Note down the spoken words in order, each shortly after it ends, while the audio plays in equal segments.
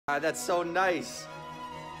That's so nice.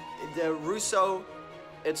 The Russo,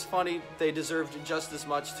 it's funny, they deserved just as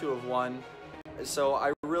much to have won. So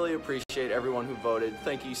I really appreciate everyone who voted.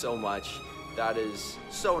 Thank you so much. That is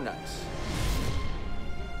so nice.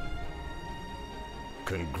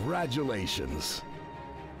 Congratulations.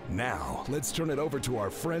 Now, let's turn it over to our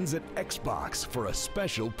friends at Xbox for a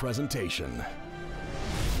special presentation.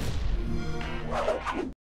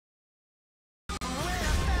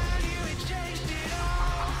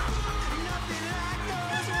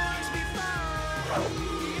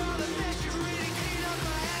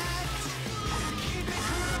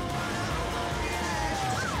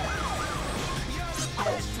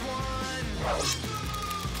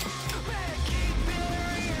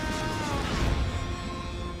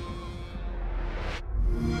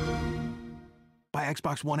 Buy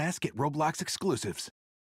Xbox One S, get Roblox exclusives.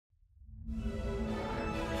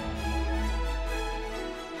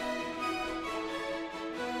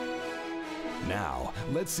 Now,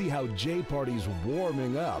 let's see how J Party's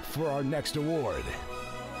warming up for our next award.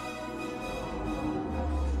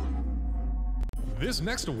 This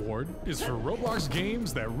next award is for Roblox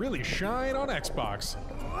games that really shine on Xbox.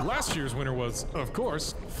 Last year's winner was, of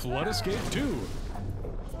course, Flood Escape 2,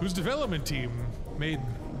 whose development team made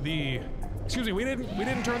the... Excuse me, we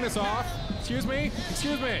didn't turn this off. Excuse me?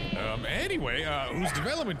 Anyway, whose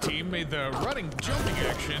development team made the running jumping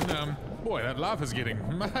action, boy, that lava's getting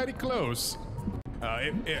mighty close.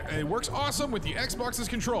 It works awesome with the Xbox's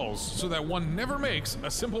controls, so that one never makes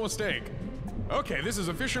a simple mistake. Okay, this is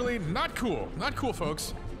officially not cool. Not cool,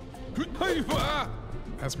 folks.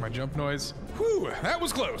 That's my jump noise. Whew, that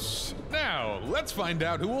was close. Now, let's find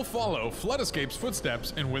out who will follow Flood Escape's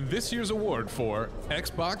footsteps and win this year's award for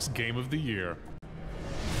Xbox Game of the Year.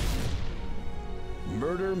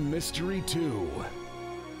 Murder Mystery 2.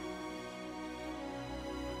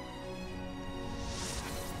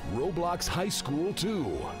 Roblox High School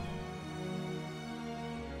 2.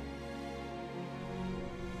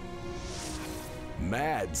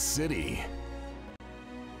 Mad City.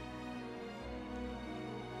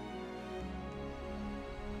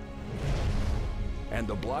 And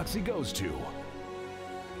the Bloxy goes to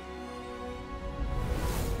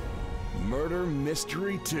Murder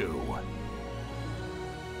Mystery 2.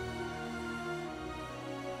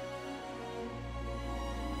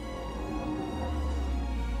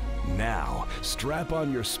 Now, strap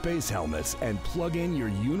on your space helmets and plug in your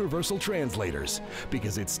universal translators,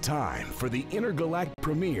 because it's time for the intergalactic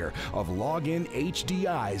premiere of Login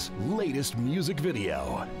HDI's latest music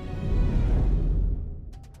video.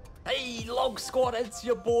 Hey Log Squad, it's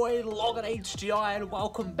your boy Login HDI and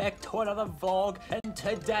welcome back to another vlog. And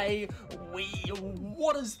today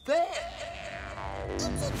what is that?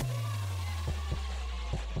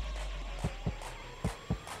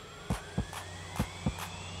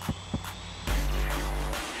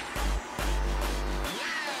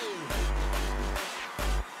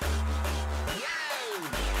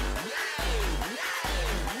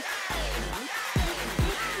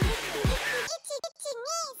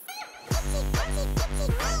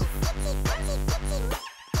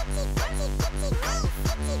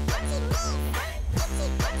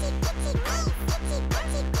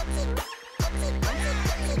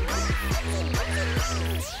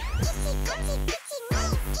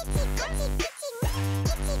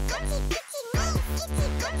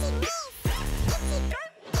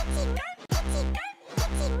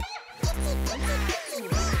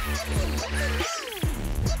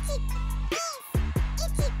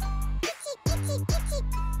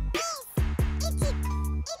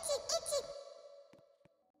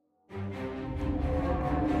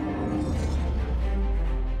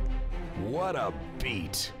 What a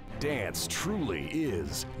beat! Dance truly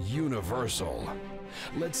is universal.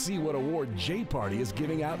 Let's see what award J Party is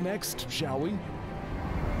giving out next, shall we?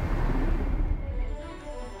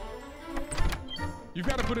 You've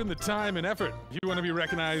got to put in the time and effort if you want to be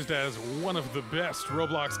recognized as one of the best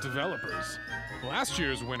Roblox developers. Last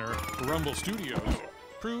year's winner, Rumble Studios,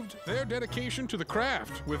 proved their dedication to the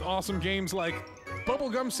craft with awesome games like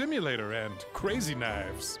Bubblegum Simulator and Crazy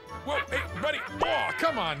Knives. Whoa, hey, buddy! Oh,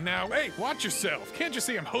 come on now! Hey, watch yourself! Can't you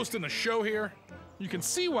see I'm hosting a show here? You can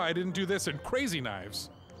see why I didn't do this in Crazy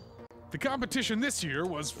Knives. The competition this year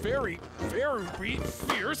was very, very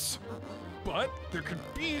fierce, but there could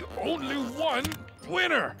be only one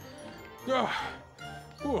winner!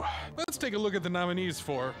 Let's take a look at the nominees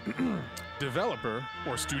for Developer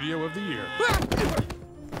or Studio of the Year.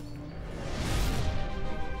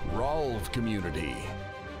 Rolv Community.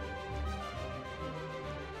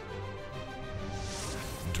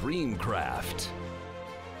 Dreamcraft.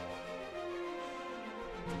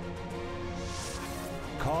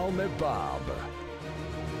 Call Me Bob.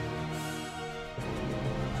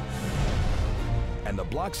 And the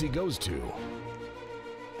Bloxy goes to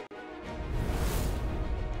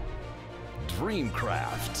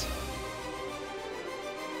Dreamcraft.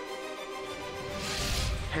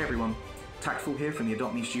 Hey everyone, Tactful here from the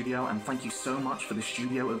Adopt Me studio, and thank you so much for the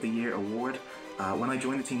Studio of the Year award. When I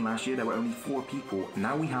joined the team last year, there were only 4 people.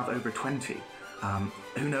 Now we have over 20.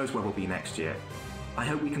 Who knows where we'll be next year? I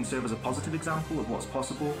hope we can serve as a positive example of what's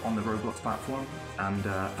possible on the Roblox platform, and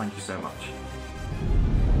thank you so much.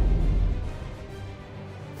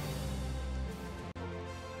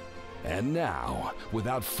 And now,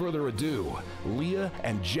 without further ado, Leah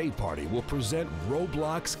and J Party will present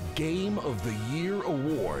Roblox Game of the Year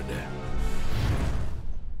Award.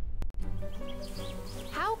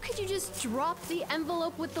 How could you just drop the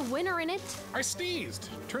envelope with the winner in it? I sneezed.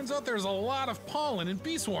 Turns out there's a lot of pollen in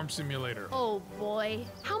Bee Swarm Simulator. Oh boy.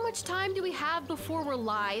 How much time do we have before we're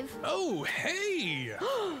live? Oh, hey!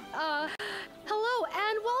 Hello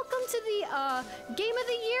and welcome to the, Game of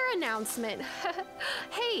the Year announcement.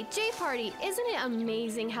 Hey, J-Party, isn't it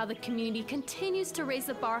amazing how the community continues to raise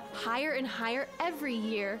the bar higher and higher every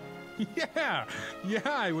year? Yeah,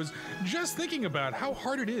 I was just thinking about how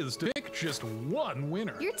hard it is to pick just one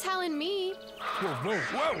winner. You're telling me. Whoa,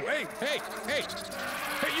 hey,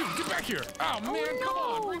 you get back here. Oh man, no. Come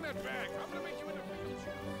on, bring that back. I'm gonna make you into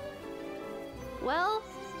a Well,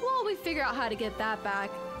 while we figure out how to get that back,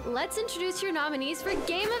 let's introduce your nominees for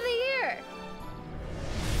Game of the Year.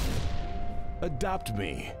 Adopt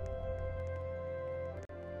Me.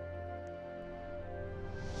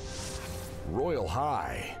 Royal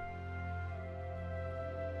High.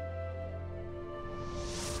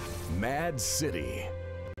 Mad City.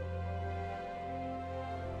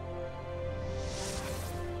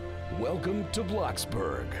 Welcome to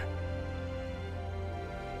Bloxburg.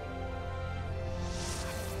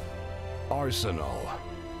 Arsenal.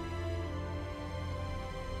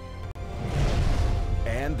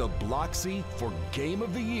 And the Bloxy for Game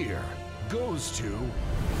of the Year goes to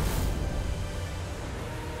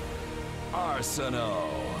Arsenal.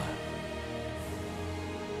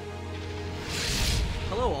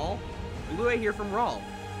 Hello all, Blue here from Raw.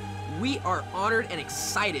 We are honored and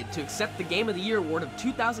excited to accept the Game of the Year award of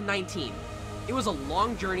 2019. It was a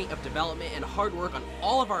long journey of development and hard work on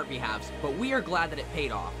all of our behalves, but we are glad that it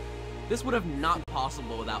paid off. This would have not been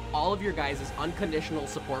possible without all of your guys' unconditional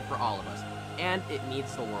support for all of us, and it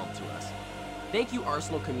means the world to us. Thank you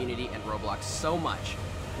Arsenal community and Roblox so much.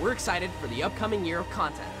 We're excited for the upcoming year of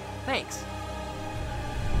content. Thanks.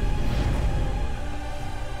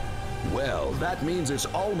 Well, that means it's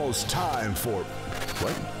almost time for...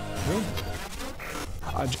 What?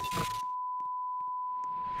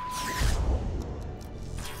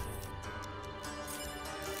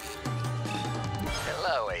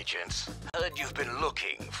 Hello, agents. Heard you've been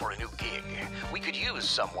looking for a new gig. We could use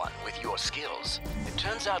someone with your skills. It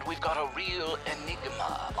turns out we've got a real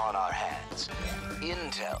enigma on our hands.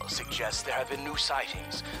 Intel suggests there have been new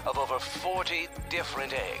sightings of over 40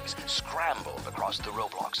 different eggs scrambled across the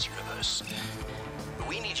Roblox universe.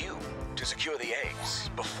 We need you to secure the eggs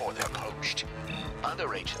before they're poached.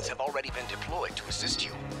 Other agents have already been deployed to assist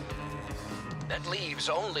you. That leaves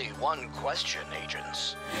only one question,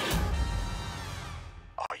 agents.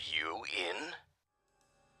 Are you in?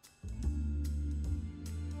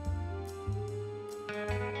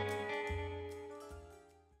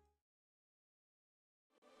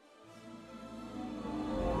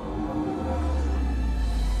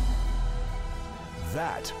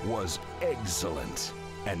 That was excellent.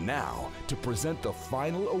 And now, to present the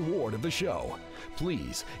final award of the show,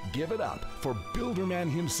 please give it up for Builderman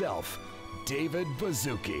himself, David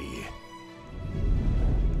Bazuki.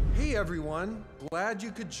 Hey everyone, glad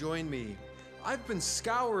you could join me. I've been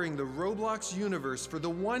scouring the Roblox universe for the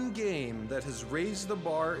one game that has raised the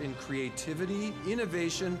bar in creativity,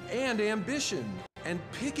 innovation, and ambition. And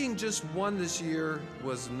picking just one this year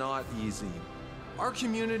was not easy. Our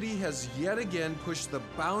community has yet again pushed the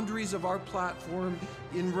boundaries of our platform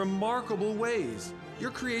in remarkable ways.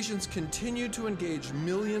 Your creations continue to engage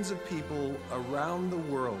millions of people around the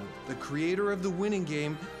world. The creator of the winning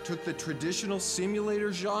game took the traditional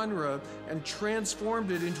simulator genre and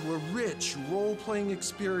transformed it into a rich role-playing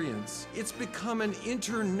experience. It's become an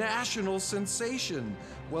international sensation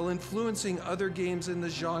while influencing other games in the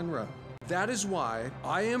genre. That is why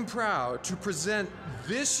I am proud to present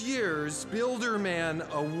this year's Builderman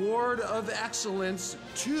Award of Excellence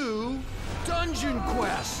to Dungeon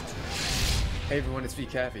Quest. Hey everyone, it's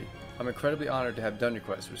VCaffey. I'm incredibly honored to have Dungeon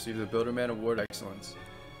Quest receive the Builderman Award of Excellence.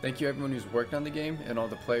 Thank you everyone who's worked on the game and all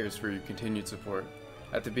the players for your continued support.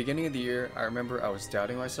 At the beginning of the year, I remember I was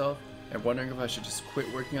doubting myself and wondering if I should just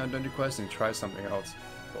quit working on Dungeon Quest and try something else.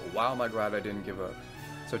 But wow, am I glad I didn't give up.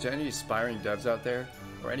 So to any aspiring devs out there,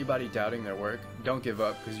 or anybody doubting their work, don't give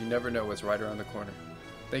up, because you never know what's right around the corner.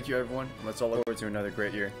 Thank you everyone, and let's all look forward to another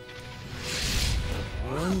great year.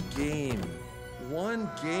 One game.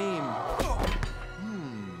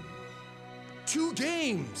 2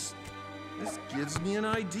 games! This gives me an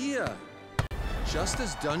idea. Just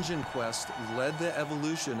as Dungeon Quest led the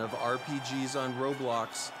evolution of RPGs on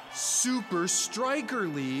Roblox, Super Striker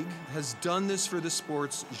League has done this for the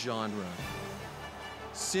sports genre.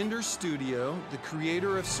 Cinder Studio, the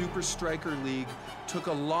creator of Super Striker League, took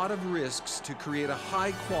a lot of risks to create a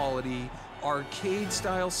high-quality,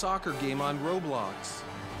 arcade-style soccer game on Roblox.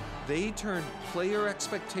 They turned player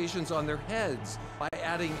expectations on their heads by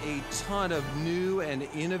adding a ton of new and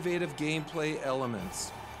innovative gameplay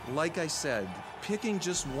elements. Like I said, picking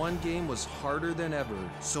just one game was harder than ever,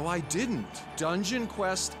 so I didn't. Dungeon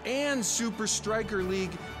Quest and Super Striker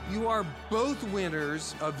League, you are both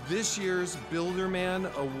winners of this year's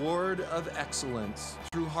Builderman Award of Excellence.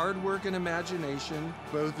 Through hard work and imagination,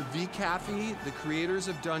 both VCafe, the creators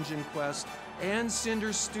of Dungeon Quest, and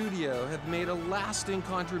Cinder Studio have made a lasting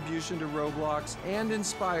contribution to Roblox and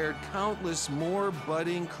inspired countless more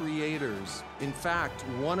budding creators. In fact,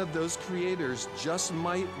 one of those creators just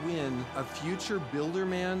might win a future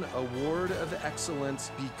Builderman Award of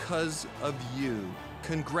Excellence because of you.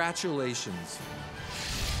 Congratulations.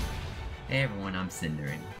 Hey everyone, I'm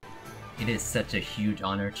Cinderin. It is such a huge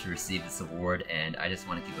honor to receive this award, and I just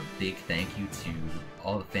want to give a big thank you to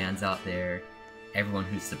all the fans out there, everyone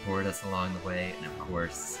who supported us along the way, and of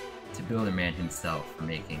course, to Builderman himself for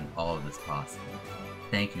making all of this possible.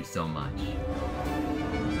 Thank you so much.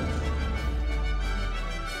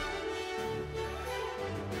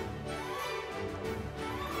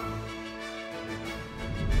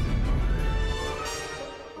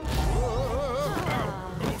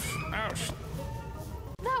 Ouch.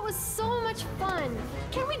 That was so much fun.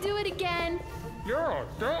 Can we do it again? Yeah,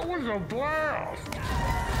 that was a blast.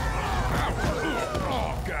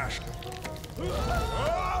 Oh, gosh.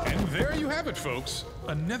 And there you have it, folks.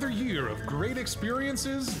 Another year of great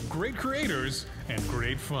experiences, great creators, and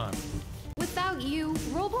great fun. Without you,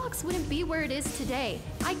 Roblox wouldn't be where it is today.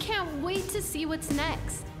 I can't wait to see what's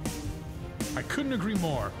next. I couldn't agree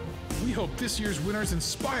more. We hope this year's winners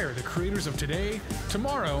inspire the creators of today,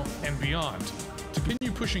 tomorrow, and beyond to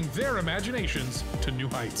continue pushing their imaginations to new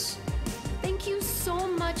heights. Thank you so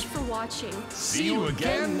much for watching. See you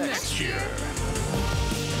again next year.